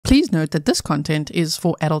Please note that this content is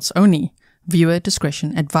for adults only. Viewer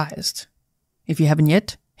discretion advised. If you haven't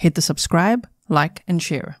yet, hit the subscribe, like, and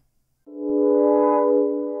share.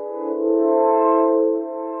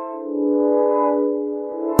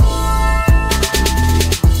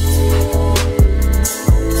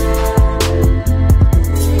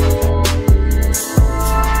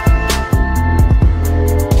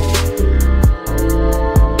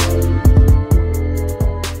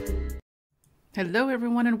 Hello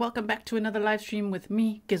everyone and welcome back to another live stream with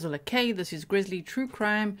me, Grizzly. This is Grizzly True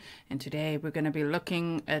Crime, and today we're going to be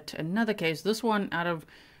looking at another case, this one out of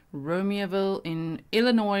Romeoville in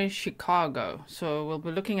Illinois, Chicago. So we'll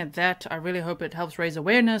be looking at that. I really hope it helps raise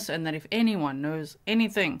awareness, and that if anyone knows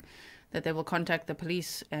anything, that they will contact the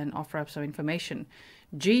police and offer up some information.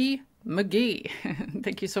 G. McGee,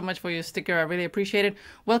 thank you so much for your sticker. I really appreciate it.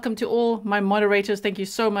 Welcome to all my moderators. Thank you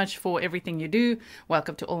so much for everything you do.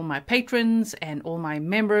 Welcome to all my patrons and all my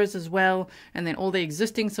members as well. And then all the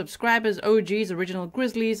existing subscribers, OGs, original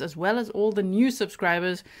Grizzlies, as well as all the new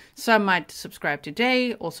subscribers. Some might subscribe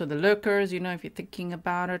today. Also the lurkers, you know, if you're thinking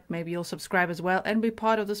about it, maybe you'll subscribe as well and be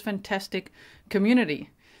part of this fantastic community.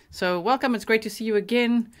 So welcome. It's great to see you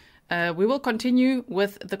again. We will continue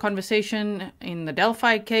with the conversation in the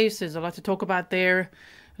Delphi case. There's a lot to talk about there,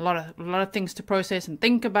 a lot of things to process and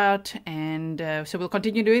think about, and so we'll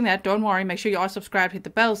continue doing that. Don't worry, make sure you are subscribed, hit the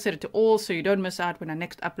bell, set it to all so you don't miss out when I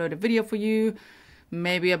next upload a video for you.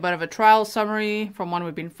 Maybe a bit of a trial summary from one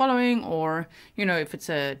we've been following, or, you know, if it's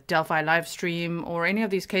a Delphi live stream or any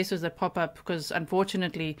of these cases that pop up, because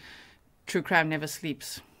unfortunately, true crime never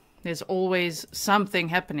sleeps. There's always something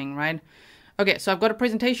happening, right? Okay, so I've got a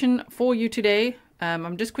presentation for you today.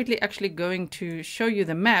 I'm just quickly actually going to show you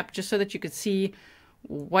the map just so that you could see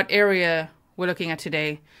what area we're looking at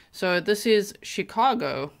today. So this is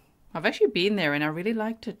Chicago. I've actually been there and I really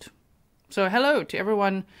liked it. So hello to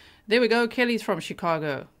everyone. There we go. Kelly's from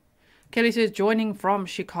Chicago. Kelly says joining from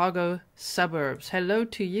Chicago suburbs. Hello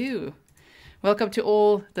to you. Welcome to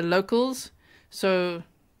all the locals. So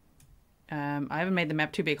I haven't made the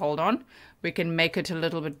map too big. Hold on. We can make it a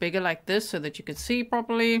little bit bigger like this so that you can see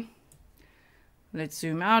properly. Let's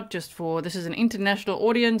zoom out just for, this is an international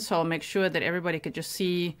audience, so I'll make sure that everybody could just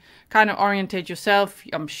see, kind of orientate yourself.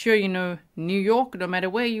 I'm sure you know New York, no matter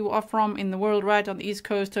where you are from in the world, right? On the East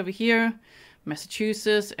Coast over here,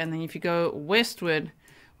 Massachusetts, and then if you go westward,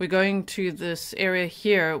 we're going to this area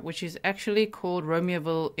here, which is actually called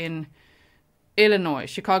Romeoville in Illinois,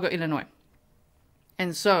 Chicago, Illinois.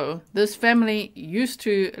 And so this family used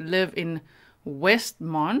to live in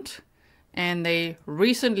Westmont, and they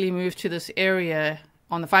recently moved to this area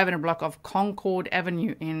on the 500 block of Concord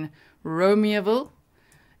Avenue in Romeoville.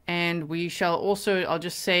 And we shall also, I'll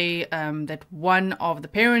just say that one of the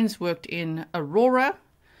parents worked in Aurora.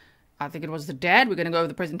 I think it was the dad. We're going to go over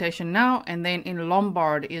the presentation now. And then in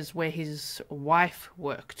Lombard is where his wife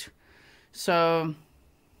worked. So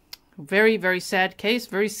very, very sad case,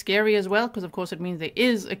 very scary as well, because of course it means there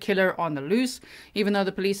is a killer on the loose, even though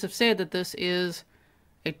the police have said that this is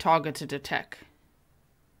a targeted attack.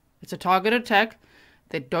 It's a targeted attack.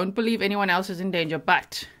 They don't believe anyone else is in danger,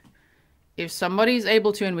 but if somebody is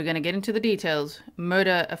able to, and we're going to get into the details,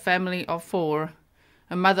 murder a family of 4,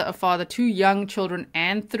 a mother, a father, 2 young children,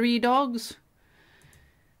 and 3 dogs,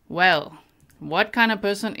 well, what kind of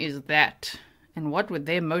person is that? And what would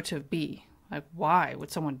their motive be? Like, why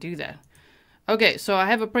would someone do that? Okay, so I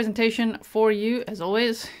have a presentation for you, as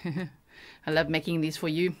always. I love making these for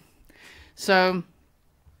you. So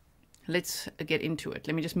let's get into it.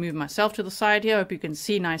 Let me just move myself to the side here. I hope you can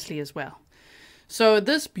see nicely as well. So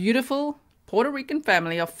this beautiful Puerto Rican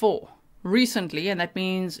family of 4 recently, and that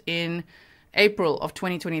means in April of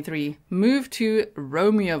 2023, moved to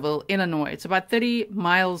Romeoville, Illinois. It's about 30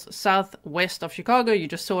 miles southwest of Chicago. You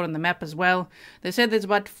just saw it on the map as well. They said there's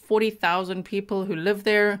about 40,000 people who live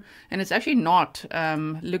there, and it's actually not.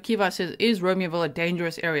 Lukiva says, is Romeoville a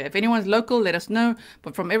dangerous area? If anyone's local, let us know.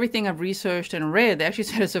 But from everything I've researched and read, they actually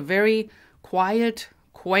said it's a very quiet,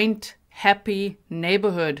 quaint, happy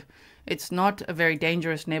neighborhood. It's not a very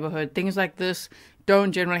dangerous neighborhood. Things like this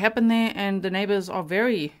don't generally happen there, and the neighbors are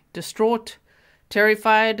very distraught,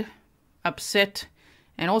 terrified, upset,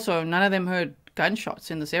 and also none of them heard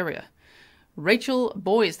gunshots in this area. Rachel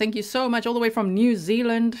Boys, thank you so much, all the way from New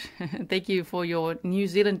Zealand. Thank you for your New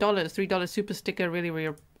Zealand dollars, $3 super sticker, really,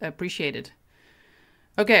 really appreciated.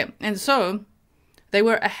 Okay, and so they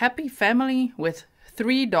were a happy family with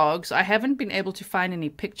 3 dogs. I haven't been able to find any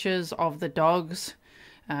pictures of the dogs.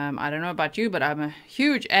 I don't know about you, but I'm a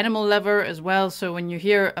huge animal lover as well. So when you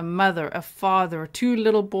hear a mother, a father, 2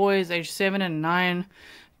 little boys aged 7 and 9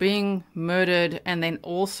 being murdered, and then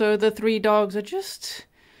also the 3 dogs, it just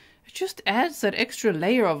it just adds that extra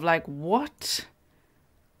layer of like, what?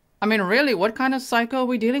 I mean, really, what kind of psycho are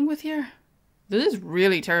we dealing with here? This is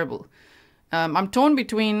really terrible. I'm torn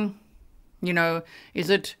between, you know, is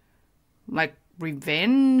it like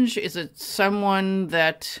revenge? Is it someone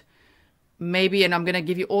that maybe, and I'm going to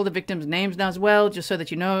give you all the victims' names now as well, just so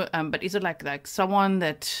that you know, but is it like someone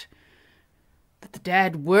that the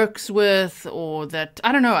dad works with, or that,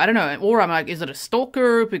 I don't know, or I'm like, is it a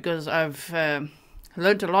stalker? Because I've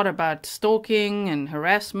learned a lot about stalking and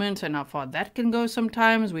harassment and how far that can go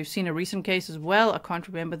sometimes. We've seen a recent case as well, I can't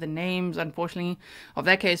remember the names, unfortunately, of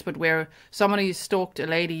that case, but where somebody stalked a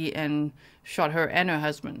lady and shot her and her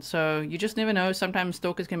husband. So you just never know. Sometimes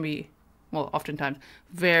stalkers can be, well, oftentimes,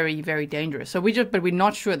 very, very dangerous. So but we're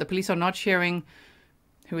not sure. The police are not sharing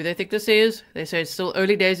who they think this is. They say it's still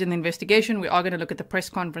early days in the investigation. We are going to look at the press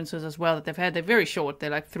conferences as well that they've had. They're very short. They're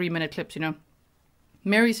like 3-minute clips, you know.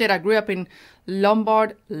 Mary said, I grew up in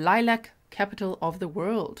Lombard, lilac capital of the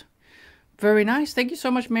world. Very nice. Thank you so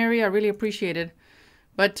much, Mary. I really appreciate it.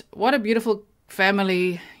 But what a beautiful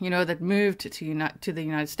family, you know, that moved to the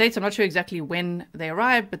United States. I'm not sure exactly when they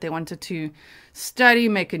arrived, but they wanted to study,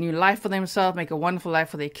 make a new life for themselves, make a wonderful life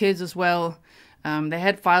for their kids as well. They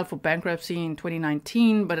had filed for bankruptcy in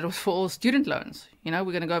 2019, but it was for all student loans. You know,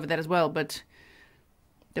 we're going to go over that as well. But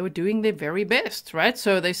they were doing their very best, right?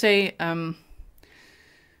 So they say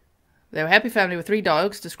they were a happy family with 3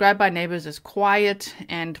 dogs, described by neighbors as quiet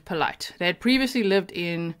and polite. They had previously lived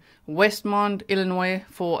in Westmont, Illinois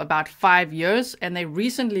for about 5 years, and they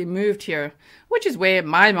recently moved here, which is where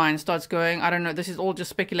my mind starts going. I don't know, this is all just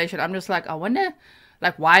speculation. I'm just like, I wonder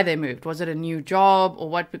like why they moved. Was it a new job or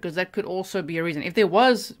what? Because that could also be a reason. If there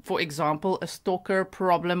was, for example, a stalker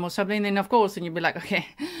problem or something, then of course, then you'd be like, okay,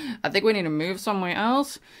 I think we need to move somewhere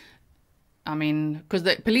else. I mean, because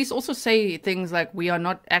the police also say things like, we are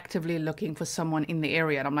not actively looking for someone in the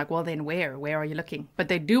area. And I'm like, well, then where? Where are you looking? But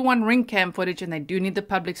they do want ring cam footage, and they do need the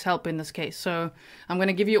public's help in this case. So I'm going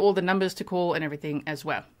to give you all the numbers to call and everything as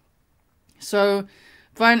well. So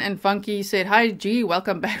Fun and Funky said, hi, G,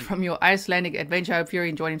 welcome back from your Icelandic adventure. I hope Fury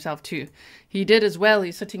enjoyed himself too. He did as well.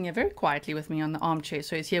 He's sitting here very quietly with me on the armchair.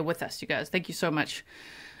 So he's here with us, you guys. Thank you so much.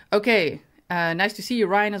 Okay, nice to see you,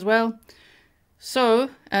 Ryan, as well. So,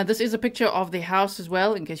 this is a picture of the house as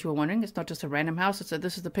well, in case you were wondering. It's not just a random house.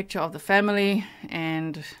 This is the picture of the family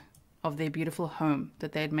and of their beautiful home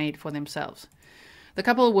that they had made for themselves. The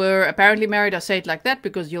couple were apparently married. I say it like that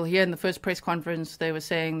because you'll hear in the first press conference they were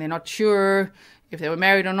saying they're not sure if they were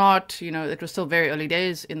married or not. You know, it was still very early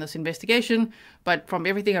days in this investigation. But from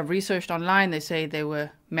everything I've researched online, they say they were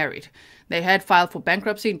married. They had filed for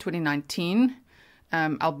bankruptcy in 2019.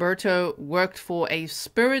 Alberto worked for a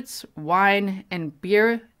spirits, wine, and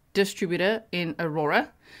beer distributor in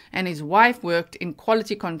Aurora, and his wife worked in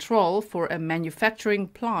quality control for a manufacturing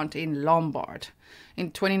plant in Lombard. In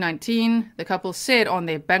 2019, the couple said on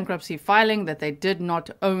their bankruptcy filing that they did not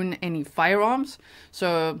own any firearms.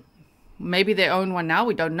 So maybe they own one now,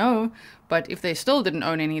 we don't know. But if they still didn't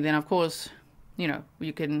own any, then of course, you know,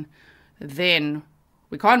 you can then...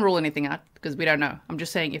 We can't rule anything out because we don't know. I'm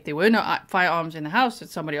just saying if there were no firearms in the house, that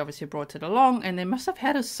somebody obviously brought it along, and they must have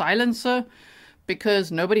had a silencer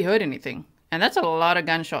because nobody heard anything. And that's a lot of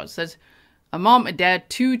gunshots. That's a mom, a dad,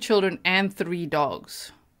 2 children, and 3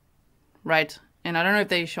 dogs. Right? And I don't know if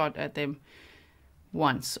they shot at them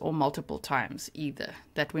once or multiple times either.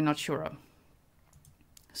 That we're not sure of.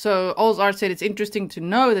 So Art said it's interesting to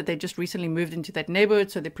know that they just recently moved into that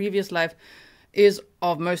neighborhood, so their previous life is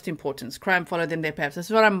of most importance. Crime followed them there, perhaps. That's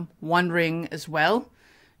what I'm wondering as well.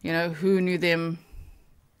 You know, who knew them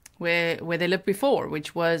where they lived before,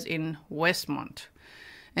 which was in Westmont.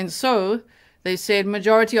 And so they said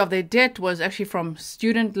majority of their debt was actually from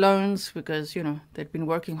student loans because, you know, they'd been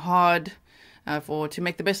working hard to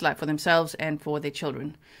make the best life for themselves and for their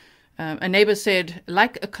children. A neighbor said,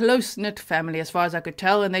 like a close-knit family as far as I could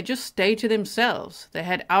tell, and they just stayed to themselves. They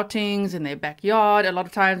had outings in their backyard a lot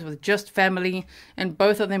of times with just family, and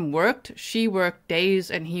both of them worked. She worked days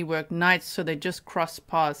and he worked nights, so they just crossed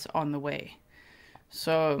paths on the way.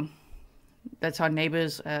 So that's how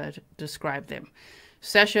neighbors describe them.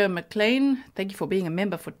 Sasha McLean, thank you for being a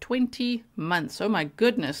member for 20 months. Oh my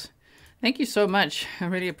goodness. Thank you so much. I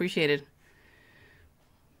really appreciate it.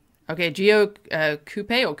 Okay, Geo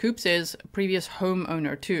Coupe says previous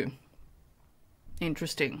homeowner too.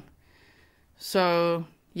 Interesting. So,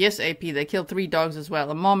 yes, AP, they killed 3 dogs as well.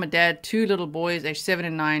 A mom, a dad, 2 little boys, aged 7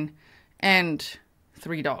 and 9, and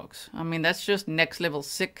 3 dogs. I mean, that's just next level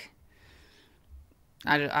sick.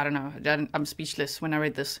 I don't know. I'm speechless when I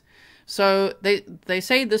read this. So, they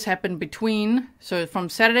say this happened from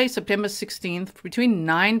Saturday, September 16th, between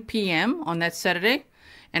 9 p.m. on that Saturday,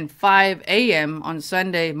 and 5 a.m. on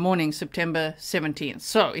Sunday morning, September 17th.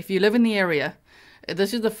 So if you live in the area,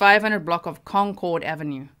 this is the 500 block of Concord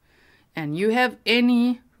Avenue, and you have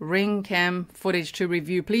any ring cam footage to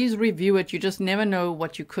review, please review it. You just never know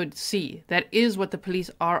what you could see. That is what the police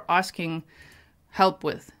are asking help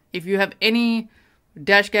with. If you have any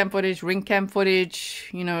dash cam footage, ring cam footage,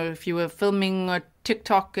 you know, if you were filming a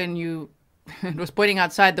TikTok and it was pointing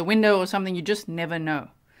outside the window or something, you just never know.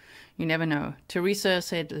 You never know. Teresa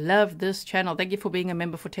said, love this channel. Thank you for being a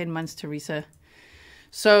member for 10 months, Teresa.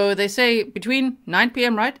 So they say between 9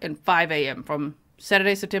 p.m. right and 5 a.m. from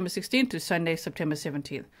Saturday, September 16th to Sunday, September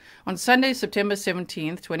 17th. On Sunday, September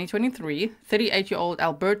 17th, 2023, 38-year-old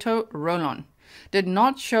Alberto Rolon did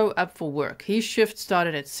not show up for work. His shift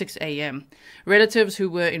started at 6 a.m. Relatives who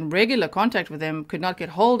were in regular contact with him could not get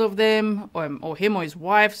hold of them or him or his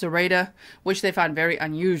wife, Zoraida, which they found very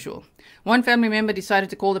unusual. One family member decided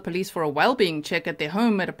to call the police for a well-being check at their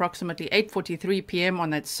home at approximately 8:43 p.m.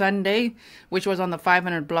 on that Sunday, which was on the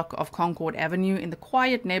 500 block of Concord Avenue in the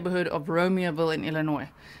quiet neighborhood of Romeoville in Illinois.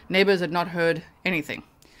 Neighbors had not heard anything.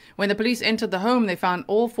 When the police entered the home, they found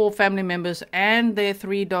all 4 family members and their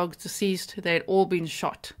 3 dogs deceased. They had all been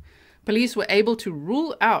shot. Police were able to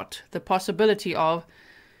rule out the possibility of,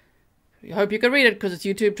 I hope you can read it because it's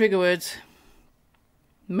YouTube trigger words,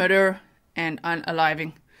 murder and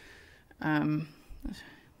unaliving. And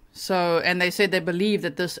they said they believe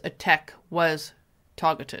that this attack was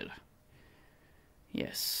targeted.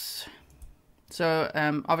 Yes. So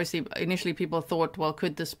obviously, initially people thought, well,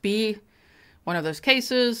 could this be one of those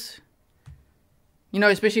cases? You know,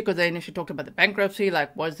 especially because they initially talked about the bankruptcy,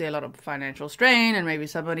 like was there a lot of financial strain and maybe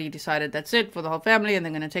somebody decided that's it for the whole family and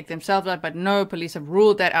they're going to take themselves out. But no, police have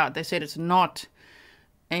ruled that out. They said it's not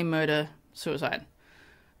a murder-suicide.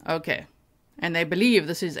 Okay. And they believe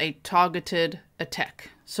this is a targeted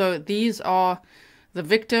attack. So these are the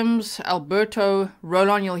victims. Alberto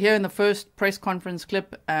Rolon, you'll hear in the first press conference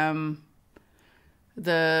clip,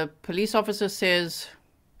 the police officer says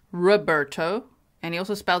Roberto, and he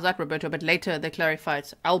also spells out Roberto, but later they clarify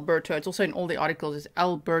it's Alberto. It's also in all the articles, it's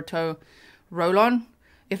Alberto Rolon.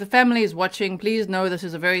 If the family is watching, please know this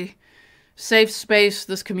is a very safe space.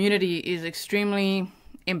 This community is extremely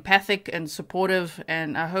empathic and supportive,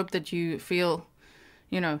 and I hope that you feel,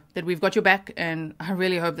 you know, that we've got your back, and I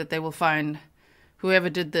really hope that they will find whoever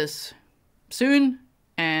did this soon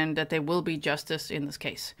and that there will be justice in this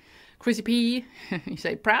case. Chrissy P, you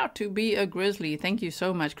say, proud to be a Grizzly. Thank you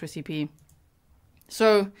so much, Chrissy P.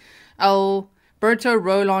 So, Alberto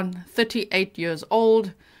Rolon, 38 years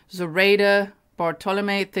old, Zoraida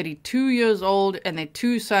Bartolomei, 32 years old, and their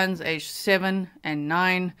 2 sons, aged 7 and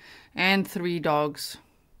 9, and 3 dogs.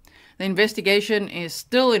 The investigation is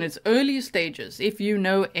still in its early stages. If you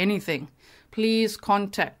know anything, please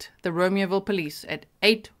contact the Romeoville police at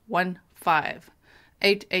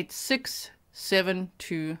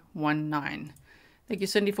 815-886-7219. Thank you,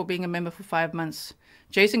 Cindy, for being a member for 5 months.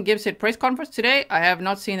 Jason Gibbs said, press conference today. I have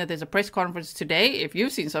not seen that there's a press conference today. If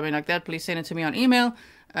you've seen something like that, please send it to me on email.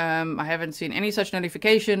 I haven't seen any such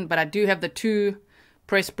notification, but I do have the 2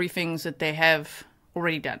 press briefings that they have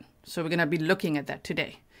already done. So we're going to be looking at that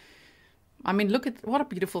today. I mean, look at what a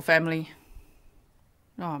beautiful family.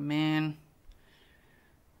 Oh, man.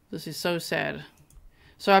 This is so sad.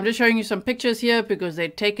 So I'm just showing you some pictures here because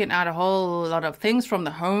they've taken out a whole lot of things from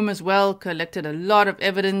the home as well, collected a lot of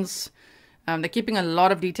evidence. They're keeping a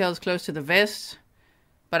lot of details close to the vest.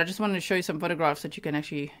 But I just wanted to show you some photographs that you can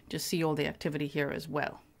actually just see all the activity here as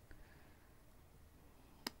well.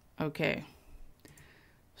 Okay.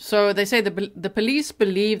 So they say the police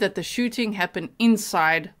believe that the shooting happened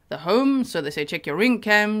inside the home. So they say check your ring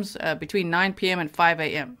cams between 9 p.m. and 5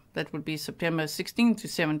 a.m. That would be September 16th to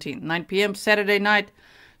 17th. 9 p.m. Saturday night,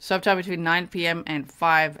 sometime between 9 p.m. and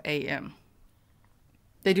 5 a.m.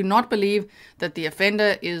 They do not believe that the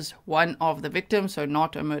offender is one of the victims, so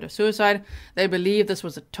not a murder-suicide. They believe this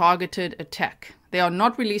was a targeted attack. They are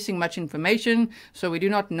not releasing much information, so we do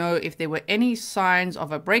not know if there were any signs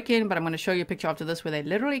of a break-in, but I'm going to show you a picture after this where they're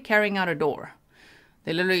literally carrying out a door.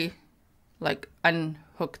 They literally, like,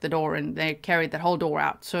 unhook the door and they carried that whole door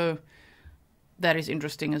out. So that is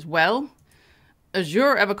interesting as well.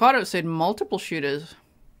 Azure Avocado said multiple shooters.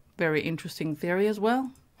 Very interesting theory as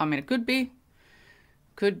well. I mean, it could be.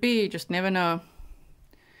 Could be, just never know.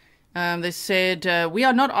 They said, we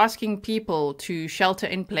are not asking people to shelter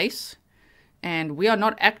in place, and we are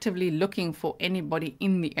not actively looking for anybody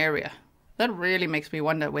in the area. That really makes me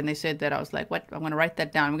wonder. When they said that, I was like, what? I'm going to write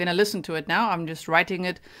that down. I'm going to listen to it now. I'm just writing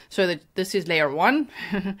it so that this is layer 1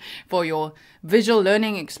 for your visual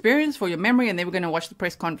learning experience, for your memory, and then we're going to watch the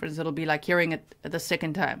press conference. It'll be like hearing it the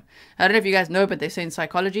second time. I don't know if you guys know, but they say in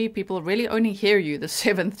psychology, people really only hear you the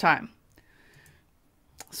 7th time.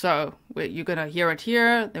 So you're going to hear it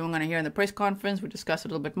here, then we're going to hear in the press conference. We'll discuss it a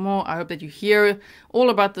little bit more. I hope that you hear all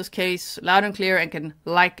about this case loud and clear and can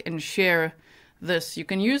like and share this. You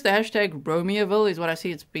can use the hashtag Romeoville, is what I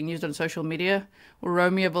see it's being used on social media, or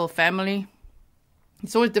Romeoville family.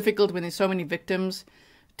 It's always difficult when there's so many victims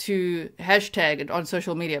to hashtag it on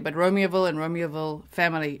social media, but Romeoville and Romeoville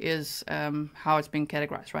family is how it's being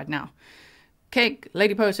categorized right now. Cake,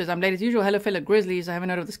 Lady Post says, I'm late as usual. Hello, fellow Grizzlies. I haven't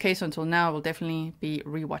heard of this case until now. I will definitely be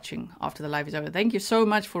rewatching after the live is over. Thank you so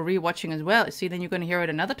much for rewatching as well. See, then you're going to hear it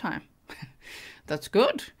another time. That's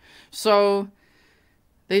good. So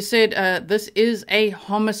they said this is a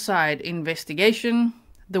homicide investigation.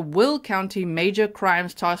 The Will County Major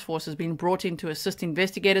Crimes Task Force has been brought in to assist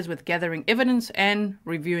investigators with gathering evidence and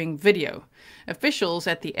reviewing video. Officials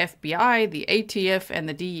at the FBI, the ATF, and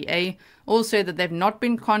the DEA all said that they've not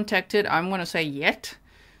been contacted, I'm going to say yet,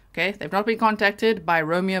 okay, they've not been contacted by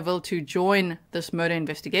Romeoville to join this murder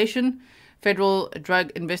investigation. Federal drug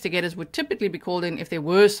investigators would typically be called in if there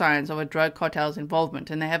were signs of a drug cartel's involvement,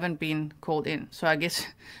 and they haven't been called in. So I guess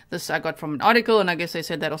this I got from an article, and I guess they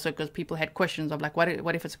said that also because people had questions of like, what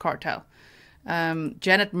if it's a cartel?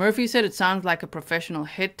 Janet Murphy said it sounds like a professional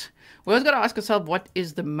hit. We always got to ask ourselves, what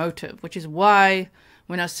is the motive? Which is why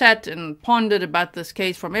when I sat and pondered about this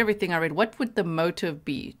case, from everything I read, what would the motive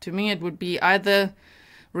be? To me, it would be either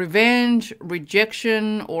revenge,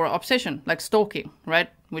 rejection, or obsession, like stalking, right?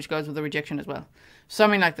 Which goes with the rejection as well.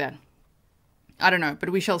 Something like that. I don't know,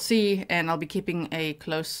 but we shall see, and I'll be keeping a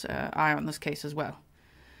close eye on this case as well.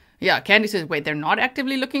 Yeah, Candy says, wait, they're not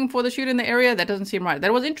actively looking for the shooter in the area? That doesn't seem right.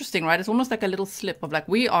 That was interesting, right? It's almost like a little slip of like,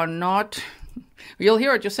 we are not, you'll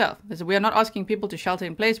hear it yourself. We are not asking people to shelter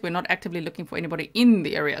in place. We're not actively looking for anybody in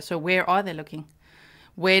the area. So where are they looking?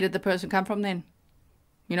 Where did the person come from then?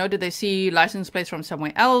 You know, did they see license plates from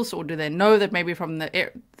somewhere else, or do they know that maybe from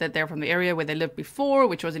that they're from the area where they lived before,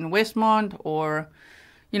 which was in Westmont, or,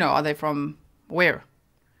 you know, are they from where?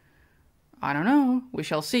 I don't know. We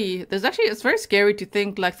shall see. There's actually, it's very scary to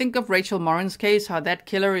think of Rachel Morin's case, how that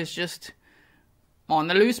killer is just on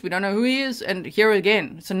the loose. We don't know who he is. And here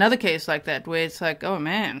again, it's another case like that where it's like, oh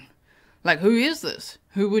man, like who is this?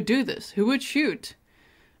 Who would do this? Who would shoot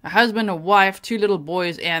a husband, a wife, 2 little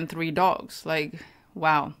boys, and 3 dogs? Like,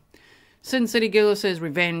 wow. Sin City Girl says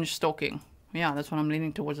revenge stalking. Yeah, that's what I'm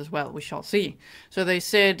leaning towards as well. We shall see. So they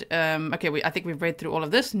said, okay, I think we've read through all of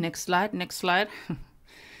this. Next slide.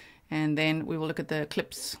 And then we will look at the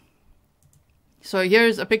clips. So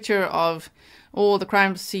here's a picture of all the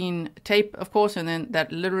crime scene tape, of course, and then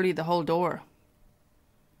that literally the whole door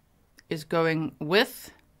is going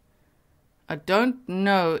with. I don't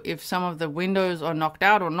know if some of the windows are knocked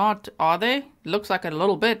out or not. Are they? It looks like a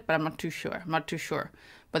little bit, but I'm not too sure.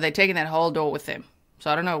 But they're taking that whole door with them.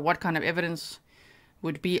 So I don't know what kind of evidence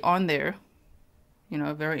would be on there. You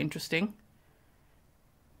know, very interesting.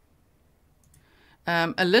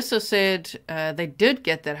 Alyssa said they did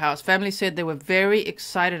get that house. Family said they were very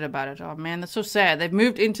excited about it. Oh man, that's so sad. They've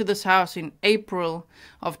moved into this house in April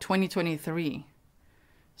of 2023.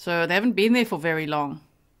 So they haven't been there for very long.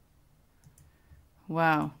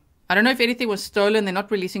 Wow. I don't know if anything was stolen. They're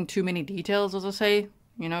not releasing too many details, as I say.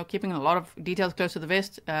 You know, keeping a lot of details close to the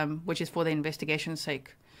vest, which is for the investigation's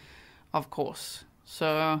sake, of course.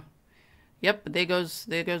 So, yep, there goes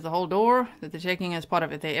the whole door that they're taking as part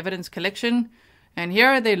of their evidence collection. And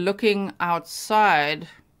here they're looking outside.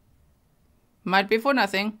 Might be for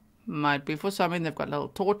nothing. Might be for something. They've got little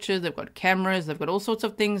torches. They've got cameras. They've got all sorts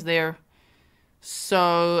of things there.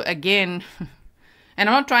 So, again, and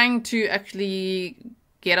I'm not trying to actually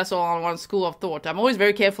get us all on one school of thought. I'm always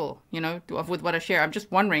very careful, you know, with what I share. I'm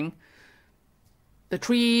just wondering, the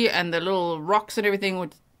tree and the little rocks and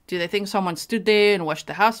everything, do they think someone stood there and watched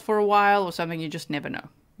the house for a while or something? You just never know.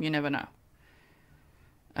 You never know.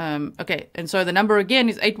 Okay, and so the number again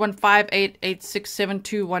is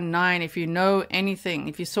 815-886-7219. If you know anything,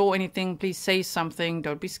 if you saw anything, please say something.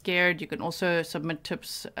 Don't be scared. You can also submit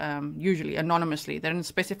tips, usually anonymously. They didn't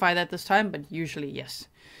specify that this time, but usually yes.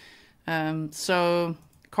 So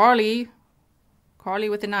Carly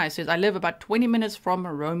with an eye says, I live about 20 minutes from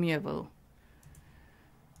Romeoville.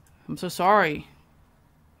 I'm so sorry,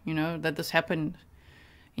 you know, that this happened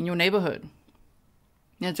in your neighborhood.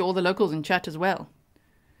 And to all the locals in chat as well.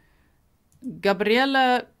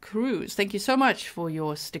 Gabriela Cruz, thank you so much for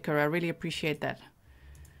your sticker. I really appreciate that.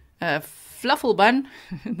 Flufflebun,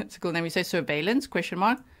 that's a cool name. You say surveillance, question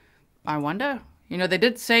mark. I wonder. You know, they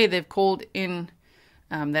did say they've called in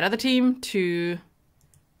that other team to,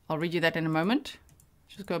 I'll read you that in a moment.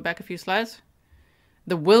 Just go back a few slides.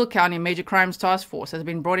 The Will County Major Crimes Task Force has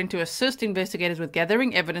been brought in to assist investigators with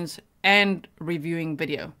gathering evidence and reviewing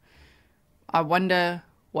video. I wonder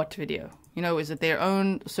what video. You know, is it their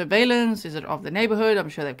own surveillance? Is it of the neighborhood? I'm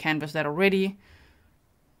sure they've canvassed that already.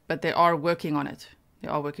 But they are working on it. They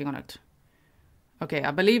are working on it. Okay,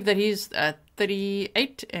 I believe that he's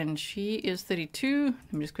 38 and she is 32.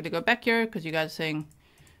 Let me just quickly go back here because you guys are saying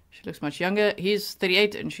she looks much younger. He's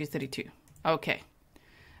 38 and she's 32. Okay.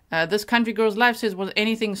 This country girl's life says, was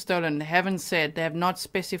anything stolen? They haven't said. They have not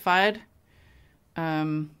specified.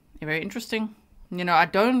 Very interesting. You know, I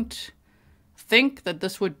don't think that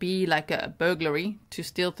this would be like a burglary to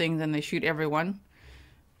steal things and they shoot everyone.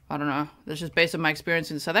 I don't know. That's just based on my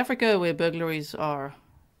experience in South Africa where burglaries are...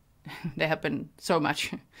 they happen so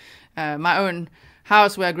much. My own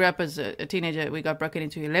house where I grew up as a teenager, we got broken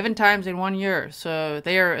into 11 times in 1 year. So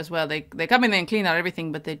there as well, they come in there and clean out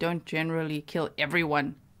everything, but they don't generally kill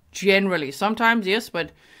everyone. Generally. Sometimes, yes,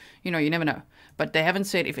 but, you know, you never know. But they haven't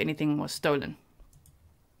said if anything was stolen.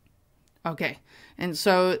 Okay, and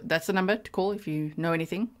so that's the number to call if you know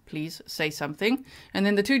anything. Please say something. And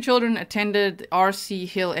then the two children attended R.C.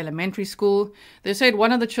 Hill Elementary School. They said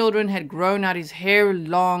one of the children had grown out his hair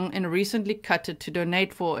long and recently cut it to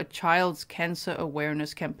donate for a child's cancer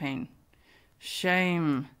awareness campaign.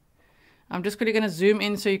 Shame. I'm just quickly going to zoom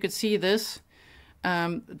in so you could see this.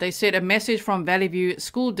 They said a message from Valley View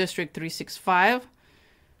School District 365.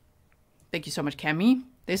 Thank you so much, Cami.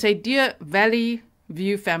 They say, Dear Valley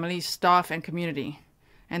View family, staff, and community.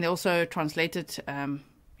 And they also translate it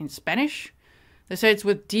in Spanish. They say it's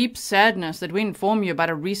with deep sadness that we inform you about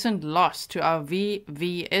a recent loss to our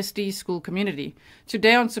VVSD school community.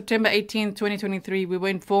 Today on September 18th, 2023, we were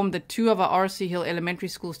informed that two of our RC Hill Elementary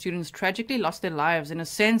School students tragically lost their lives in a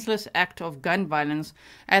senseless act of gun violence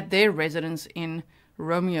at their residence in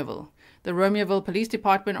Romeoville. The Romeoville Police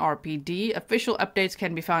Department, RPD, official updates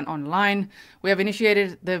can be found online. We have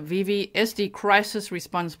initiated the VVSD Crisis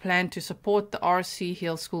Response Plan to support the RC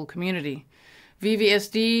Hill School community.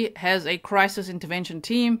 VVSD has a crisis intervention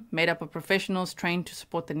team made up of professionals trained to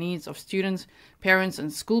support the needs of students, parents,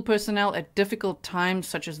 and school personnel at difficult times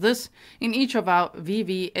such as this. In each of our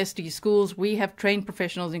VVSD schools, we have trained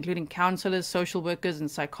professionals including counselors, social workers,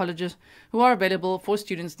 and psychologists who are available for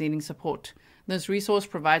students needing support. This resource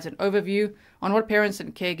provides an overview on what parents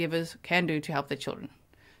and caregivers can do to help their children.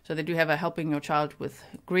 So they do have a Helping Your Child with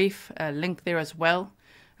Grief link there as well.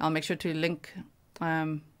 I'll make sure to link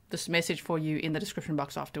this message for you in the description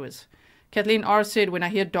box afterwards. Kathleen R. said, when I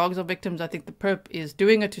hear dogs are victims, I think the perp is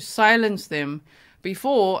doing it to silence them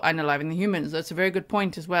before unaliving the humans. That's a very good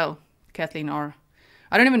point as well, Kathleen R.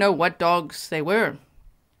 I don't even know what dogs they were,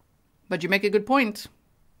 but you make a good point.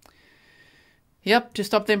 Yep, to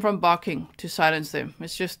stop them from barking, to silence them.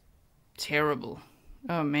 It's just terrible.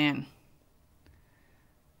 Oh, man.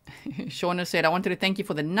 Shauna said, I wanted to thank you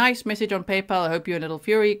for the nice message on PayPal. I hope you and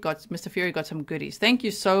Mr. Fury got some goodies. Thank you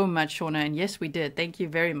so much, Shauna. And yes, we did. Thank you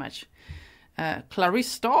very much. Clarice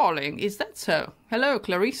Starling, is that so? Hello,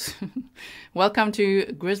 Clarice. Welcome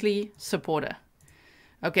to Grizzly Supporter.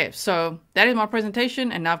 Okay, so that is my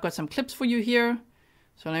presentation. And now I've got some clips for you here.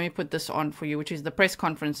 So let me put this on for you, which is the press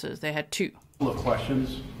conferences. They had two. Of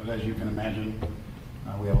questions, but as you can imagine,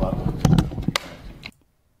 we have a lot of...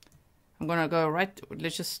 I'm going to go right,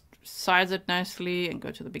 let's just size it nicely and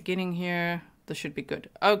go to the beginning here. This should be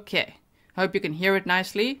good. Okay, I hope you can hear it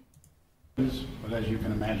nicely. But as you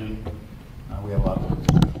can imagine, we have a lot of...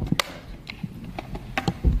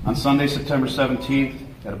 On Sunday, September 17th,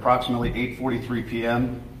 at approximately 8:43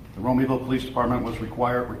 p.m., the Romeoville Police Department was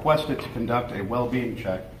requested to conduct a well-being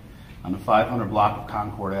check on the 500 block of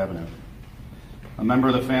Concord Avenue. A member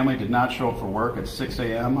of the family did not show up for work at 6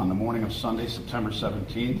 a.m. on the morning of Sunday, September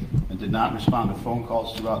 17th, and did not respond to phone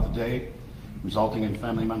calls throughout the day, resulting in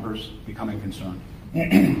family members becoming concerned.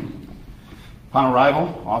 Upon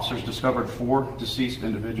arrival, officers discovered 4 deceased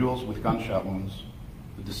individuals with gunshot wounds.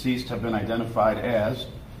 The deceased have been identified as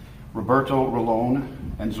Alberto Rolon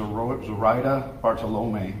and Zoraida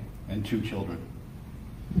Bartolomei, and 2 children.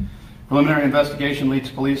 Preliminary investigation leads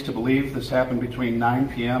police to believe this happened between 9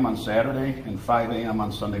 p.m. on Saturday and 5 a.m.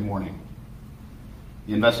 on Sunday morning.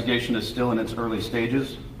 The investigation is still in its early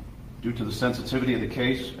stages. Due to the sensitivity of the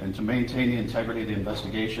case and to maintain the integrity of the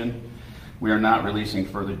investigation, we are not releasing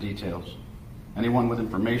further details. Anyone with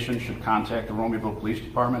information should contact the Romeoville Police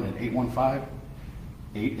Department at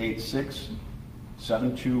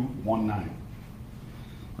 815-886-7219.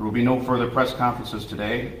 There will be no further press conferences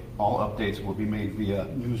today. all updates will be made via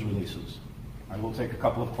news releases. I will take a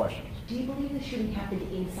couple of questions. Do you believe the shooting happened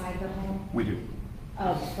inside the home? We do.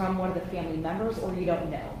 From one of the family members, or you don't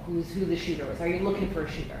know who the shooter is? Are you looking for a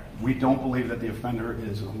shooter? We don't believe that the offender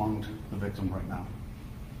is among the victims right now.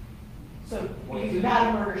 So it's not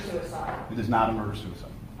a murder-suicide? It is not a murder-suicide.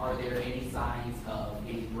 Are there any signs of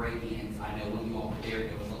any break-ins? I know when you all were there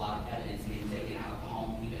was a lot of evidence being taken out of the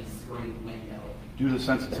home, even a screen window. Due to the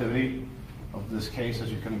sensitivity of this case,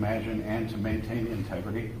 as you can imagine, and to maintain the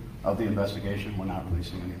integrity of the investigation, we're not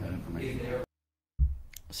releasing any of that information.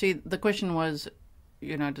 See, the question was,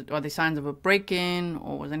 you know, are there signs of a break-in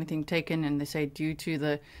or was anything taken? And they say due to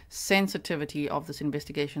the sensitivity of this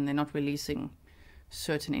investigation, they're not releasing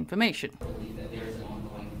certain information. I believe that there's an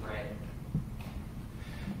ongoing threat.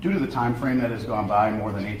 Due to the time frame that has gone by,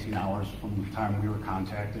 more than 18 hours from the time we were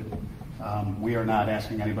contacted, we are not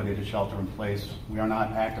asking anybody to shelter in place. We are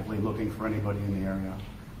not actively looking for anybody in the area.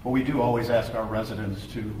 But we do always ask our residents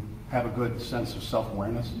to have a good sense of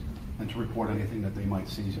self-awareness and to report anything that they might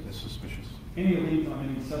see as suspicious. Any leads on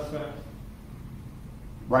any suspect?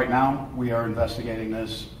 Right now, we are investigating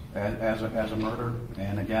this as a murder,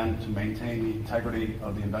 and again, to maintain the integrity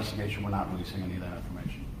of the investigation, we're not releasing any of that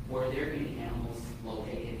information. Were there any animals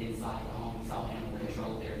located inside the home? We saw animal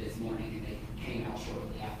control there this morning, and they came out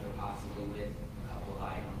shortly after, possibly with a couple of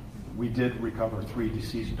items. We did recover 3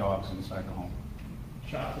 deceased dogs inside the home.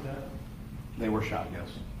 Shot to death? They were shot,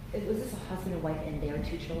 yes. Was this a husband and wife and their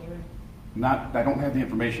 2 children? I don't have the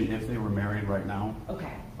information if they were married right now.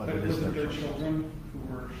 Okay. But it is their children. children Who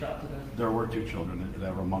were shot to death? There were 2 children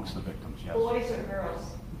that were amongst the victims, yes. Boys or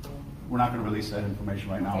girls? We're not going to release that information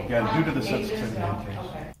right now, again, due to the sensitivity of the case.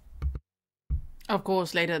 Okay. Of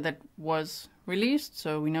course, later that was released,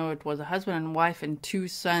 so we know it was a husband and wife and 2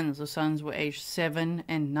 sons. The sons were aged 7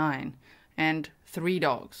 and 9, and 3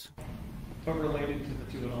 dogs. But related to the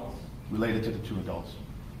 2 adults? Related to the 2 adults.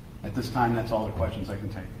 At this time, that's all the questions I can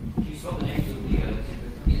take. You saw the names of the other 2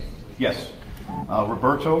 victims? Yes.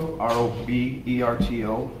 Roberto,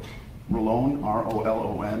 R-O-B-E-R-T-O, Rolon,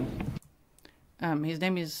 R-O-L-O-N. His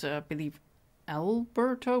name is, I believe,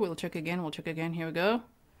 Alberto. We'll check again. Here we go.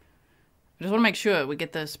 I just want to make sure we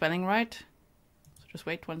get the spelling right. So just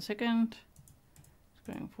wait 1 second. Just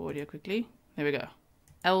going forward here quickly. There we go.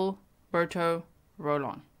 Alberto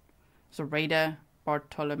Rolon. Zoraida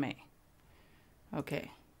Bartolomei.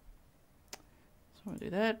 Okay. So we'll do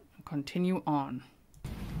that. Continue on.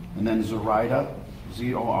 And then Zoraida,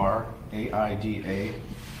 Z-O-R-A-I-D-A,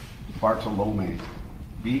 Bartolomei,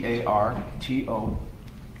 B-A-R-T-O-L-O-M-E.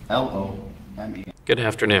 Good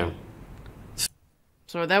afternoon.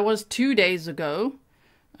 So that was 2 days ago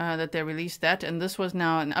that they released that, and this was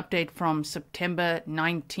now an update from September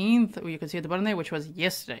 19th, you can see at the bottom there, which was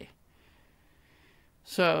yesterday.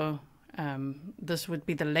 So this would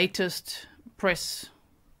be the latest press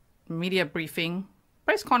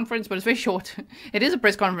conference, but it's very short. It is a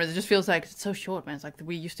press conference. It just feels like it's so short, man. It's like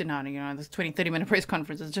we used to now, you know, this 20-30 minute press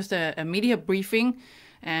conference. It's just a media briefing,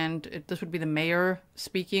 and this would be the mayor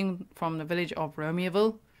speaking from the village of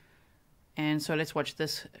Romeoville. And so let's watch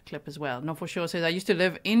this clip as well. No For Sure says, I used to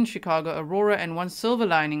live in Chicago, Aurora, and one silver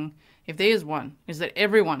lining, if there is one, is that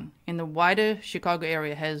everyone in the wider Chicago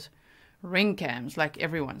area has ring cams, like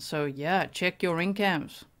everyone. So yeah, check your ring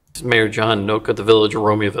cams. This is Mayor John Nook of the village of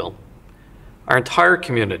Romeoville. Our entire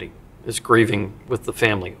community is grieving with the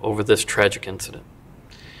family over this tragic incident.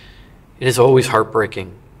 It is always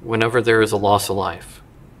heartbreaking whenever there is a loss of life,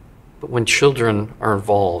 but when children are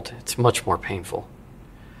involved, it's much more painful.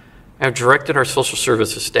 I have directed our social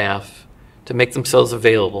services staff to make themselves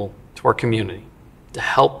available to our community to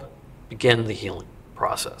help begin the healing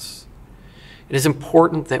process. It is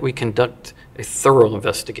important that we conduct a thorough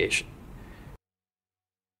investigation.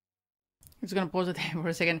 I'm just going to pause it there for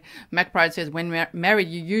a second. Mac Pride says, when married,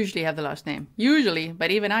 you usually have the last name. Usually, but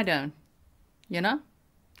even I don't. You know?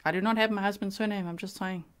 I do not have my husband's surname. I'm just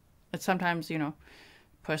saying. It's sometimes, you know,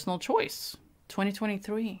 personal choice.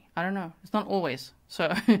 2023. I don't know. It's not always.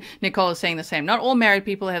 So Nicole is saying the same. Not all married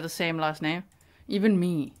people have the same last name. Even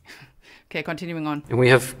me. Okay, continuing on. And we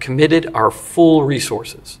have committed our full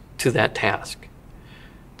resources to that task.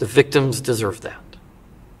 The victims deserve that.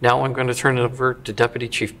 Now I'm going to turn it over to Deputy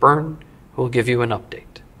Chief Burne, who will give you an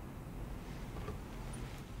update.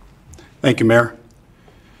 Thank you, Mayor.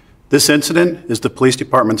 This incident is the police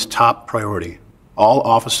department's top priority. All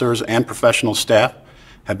officers and professional staff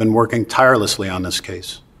have been working tirelessly on this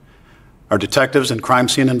case. Our detectives and crime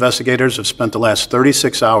scene investigators have spent the last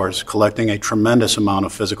 36 hours collecting a tremendous amount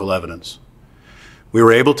of physical evidence. We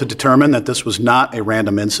were able to determine that this was not a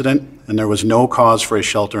random incident and there was no cause for a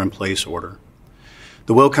shelter-in-place order.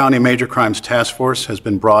 The Will County Major Crimes Task Force has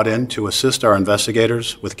been brought in to assist our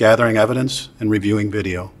investigators with gathering evidence and reviewing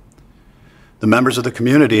video. The members of the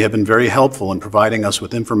community have been very helpful in providing us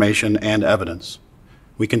with information and evidence.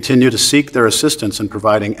 We continue to seek their assistance in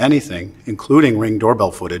providing anything, including Ring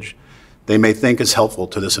doorbell footage, they may think is helpful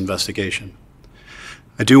to this investigation.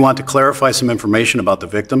 I do want to clarify some information about the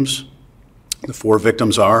victims. The 4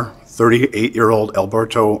 victims are 38-year-old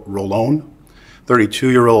Alberto Rolon,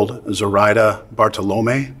 32-year-old Zoraida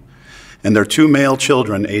Bartolomei, and their 2 male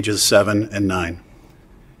children, ages 7 and 9.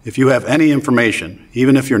 If you have any information,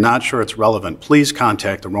 even if you're not sure it's relevant, please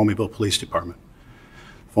contact the Romeoville Police Department.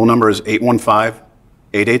 Phone number is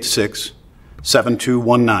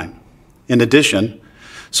 815-886-7219. In addition,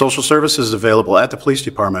 social services is available at the police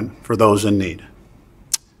department for those in need.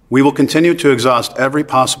 We will continue to exhaust every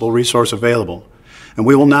possible resource available, and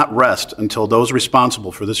we will not rest until those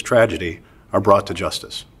responsible for this tragedy are brought to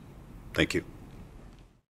justice. Thank you.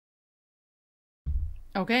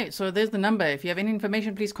 Okay, so there's the number. If you have any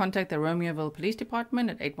information, please contact the Romeoville Police Department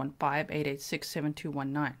at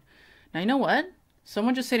 815-886-7219. Now, you know what?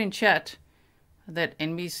 Someone just said in chat that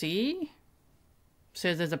NBC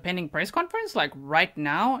says there's a pending press conference, like right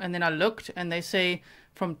now. And then I looked and they say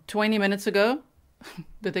from 20 minutes ago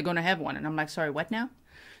that they're going to have one. And I'm like, sorry, what now?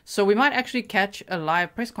 So we might actually catch a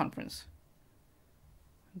live press conference.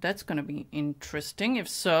 That's going to be interesting. If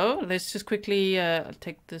so, let's just quickly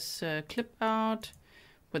take this clip out.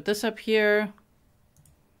 Put this up here.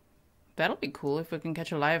 That'll be cool if we can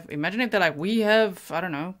catch a live. Imagine if they're like, we have, I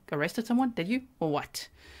don't know, arrested someone. Did you? Or what?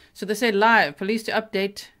 So they say live. Police to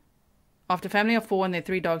update after family of 4 and their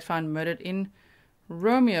 3 dogs found murdered in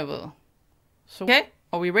Romeoville. So, okay,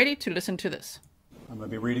 are we ready to listen to this? I'm going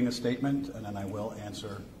to be reading a statement and then I will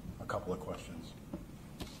answer a couple of questions.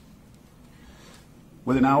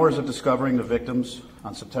 Within hours of discovering the victims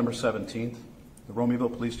on September 17th, the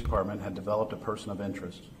Romeoville Police Department had developed a person of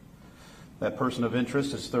interest. That person of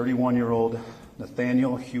interest is 31-year-old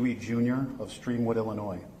Nathaniel Huey Jr. of Streamwood,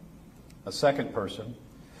 Illinois. A second person,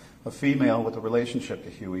 a female with a relationship to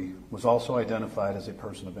Huey, was also identified as a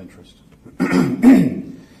person of interest.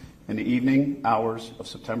 In the evening hours of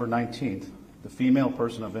September 19th, the female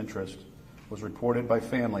person of interest was reported by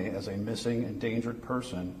family as a missing endangered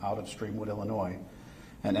person out of Streamwood, Illinois,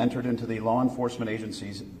 and entered into the law enforcement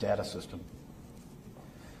agency's data system.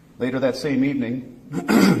 Later that same evening,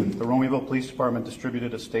 the Romeoville Police Department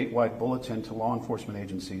distributed a statewide bulletin to law enforcement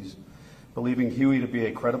agencies, believing Huey to be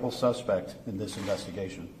a credible suspect in this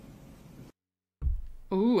investigation.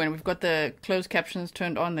 Ooh, and we've got the closed captions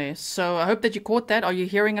turned on there. So I hope that you caught that. Are you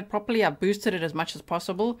hearing it properly? I boosted it as much as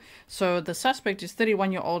possible. So the suspect is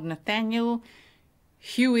 31-year-old Nathaniel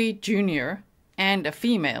Huey Jr. and a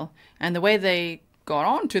female. And the way they got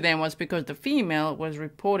on to them was because the female was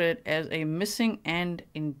reported as a missing and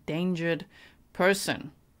endangered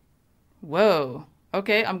person. Whoa.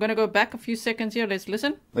 Okay, I'm going to go back a few seconds here. Let's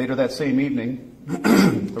listen. Later that same evening,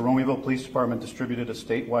 the Romeoville Police Department distributed a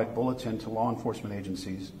statewide bulletin to law enforcement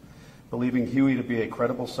agencies, believing Huey to be a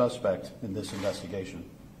credible suspect in this investigation.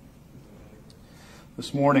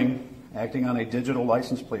 This morning, acting on a digital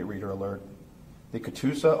license plate reader alert, the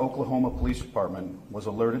Catoosa, Oklahoma Police Department was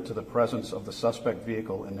alerted to the presence of the suspect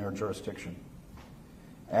vehicle in their jurisdiction.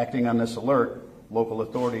 Acting on this alert, local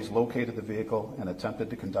authorities located the vehicle and attempted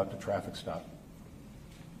to conduct a traffic stop.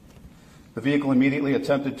 The vehicle immediately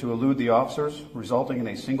attempted to elude the officers, resulting in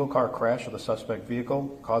a single-car crash of the suspect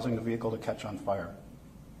vehicle, causing the vehicle to catch on fire.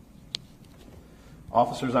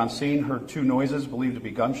 Officers on scene heard 2 noises believed to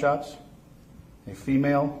be gunshots. A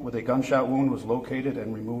female with a gunshot wound was located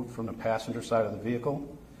and removed from the passenger side of the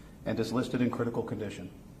vehicle and is listed in critical condition.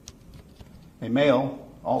 A male,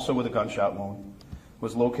 also with a gunshot wound,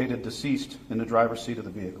 was located deceased in the driver's seat of the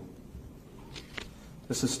vehicle.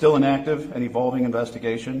 This is still an active and evolving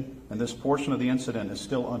investigation, and this portion of the incident is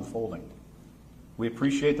still unfolding. We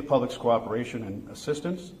appreciate the public's cooperation and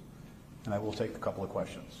assistance, and I will take a couple of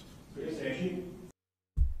questions.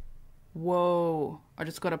 Whoa, I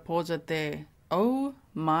just got to pause it there. Oh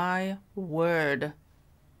my word.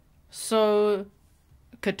 So,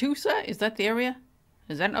 Catoosa, is that the area?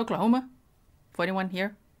 Is that in Oklahoma? For anyone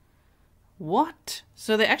here? What?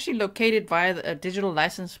 So they're actually located via a digital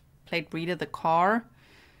license plate reader, the car.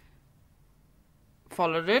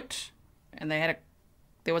 Followed it, and there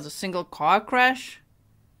was a single car crash.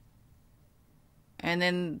 And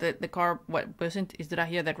then the car, what, burst into, did I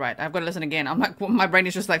hear that right? I've got to listen again. I'm like, well, my brain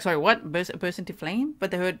is just like, sorry, what? Burst into flame?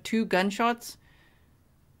 But they heard 2 gunshots.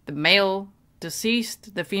 The male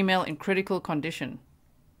deceased, the female in critical condition.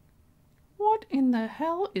 What in the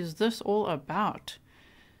hell is this all about?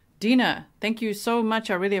 Dina, thank you so much.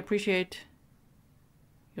 I really appreciate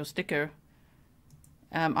your sticker.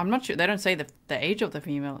 I'm not sure. They don't say the age of the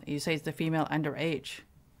female. You say it's the female underage.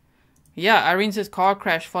 Yeah, Irene says car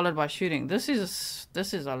crash followed by shooting. This is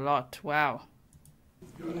a lot. Wow.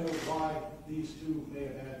 Do we know why these two may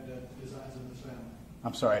have had designs in this family?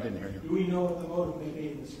 I'm sorry, I didn't hear you. Do we know what the motive may be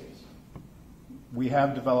in this case? We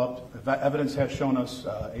have developed, evidence has shown us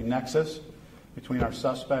a nexus between our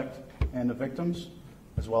suspect and the victims,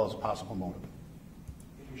 as well as a possible motive.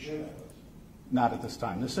 If you share that with us. Not at this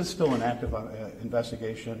time. This is still an active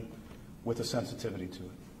investigation with a sensitivity to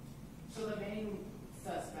it. So the main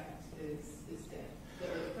suspect is dead, the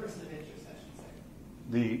person of interest, I should say.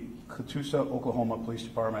 The Catoosa, Oklahoma Police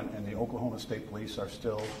Department and the Oklahoma State Police are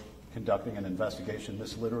still conducting an investigation.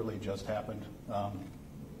 This literally just happened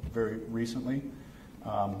very recently.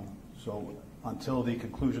 So until the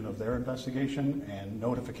conclusion of their investigation and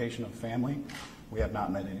notification of family, we have not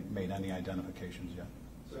made any identifications yet.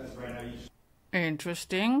 So that's right now you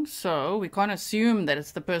Interesting. So we can't assume that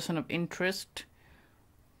it's the person of interest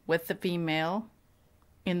with the female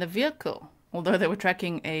in the vehicle. Although they were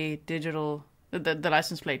tracking a digital, the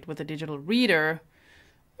license plate with a digital reader,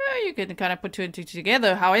 you can kind of put two and two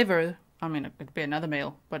together. However, I mean, it could be another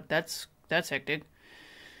male, but that's hectic.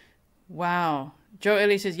 Wow. Joe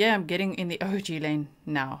Ellie says, yeah, I'm getting in the OG lane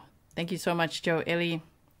now. Thank you so much, Joe Ellie.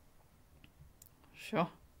 Sure.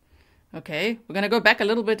 Okay, we're going to go back a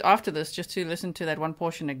little bit after this just to listen to that one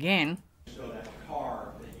portion again. So that car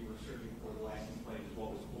that you were searching for, the license plate, is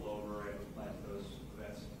what was pulled over at those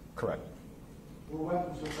events? Correct. Were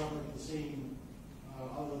weapons recovered at the scene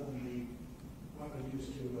other than the weapon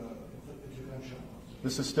used to inflict the two gunshot wounds?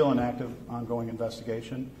 This is still an active, ongoing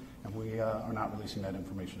investigation, and we are not releasing that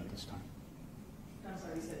information at this time. I'm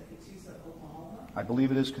sorry, you said Catoosa, Oklahoma? I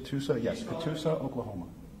believe it is Catoosa. Yes, Catoosa, Oklahoma.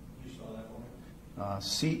 You saw that for me?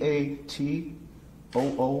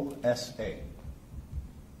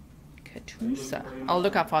 Catoosa. Catoosa. I'll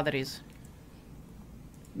look how far that is.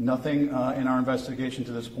 Nothing in our investigation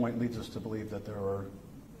to this point leads us to believe that there are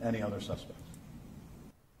any other suspects.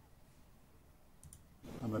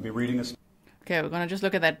 I'm going to be reading this. Okay, we're going to just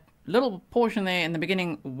look at that little portion there in the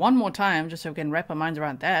beginning one more time, just so we can wrap our minds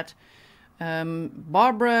around that.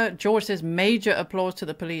 Barbara George says, major applause to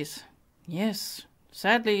the police. Yes,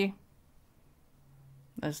 sadly,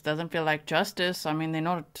 this doesn't feel like justice. I mean,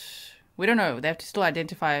 we don't know. They have to still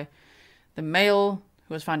identify the male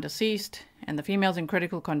who was found deceased and the female's in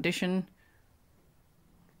critical condition.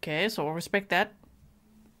 Okay, so we'll respect that.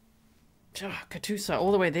 Catoosa,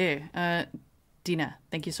 all the way there. Dina,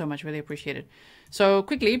 thank you so much. Really appreciate it. So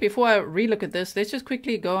quickly, before I relook at this, let's just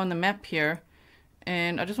quickly go on the map here.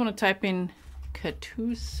 And I just want to type in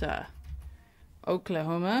Catoosa,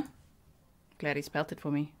 Oklahoma. Glad he spelled it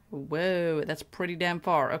for me. Whoa, that's pretty damn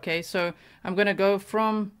far. Okay, so I'm going to go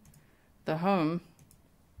from the home.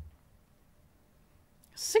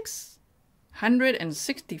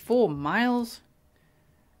 664 miles?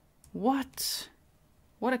 What?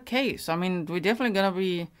 What a case. I mean, we're definitely going to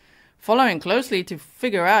be following closely to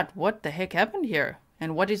figure out what the heck happened here.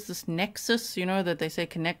 And what is this nexus, you know, that they say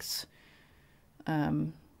connects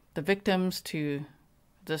the victims to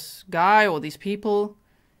this guy or these people.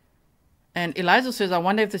 And Eliza says, I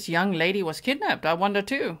wonder if this young lady was kidnapped. I wonder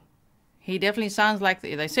too. He definitely sounds like,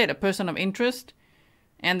 they said, a person of interest.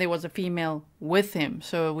 And there was a female with him.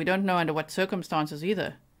 So we don't know under what circumstances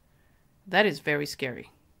either. That is very scary.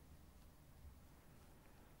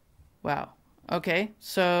 Wow. Okay,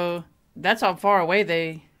 so that's how far away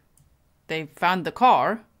they found the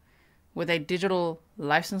car with a digital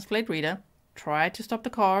license plate reader. Tried to stop the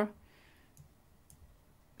car.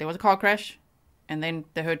 There was a car crash. And then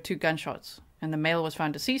they heard two gunshots. And the male was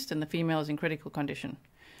found deceased and the female is in critical condition.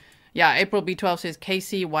 Yeah, April B12 says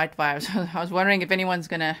KC White vibes. I was wondering if anyone's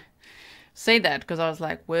going to say that. Because I was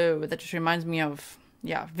like, whoa, that just reminds me of,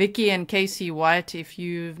 yeah, Vicky and KC White. If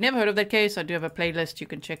you've never heard of that case, I do have a playlist. You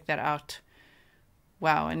can check that out.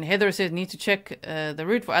 Wow, and Heather says, need to check the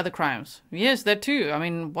route for other crimes. Yes, that too. I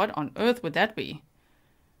mean, what on earth would that be?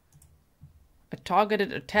 A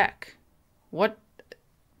targeted attack. What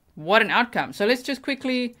an outcome. So let's just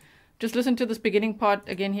quickly just listen to this beginning part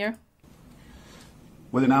again here.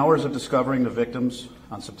 Within hours of discovering the victims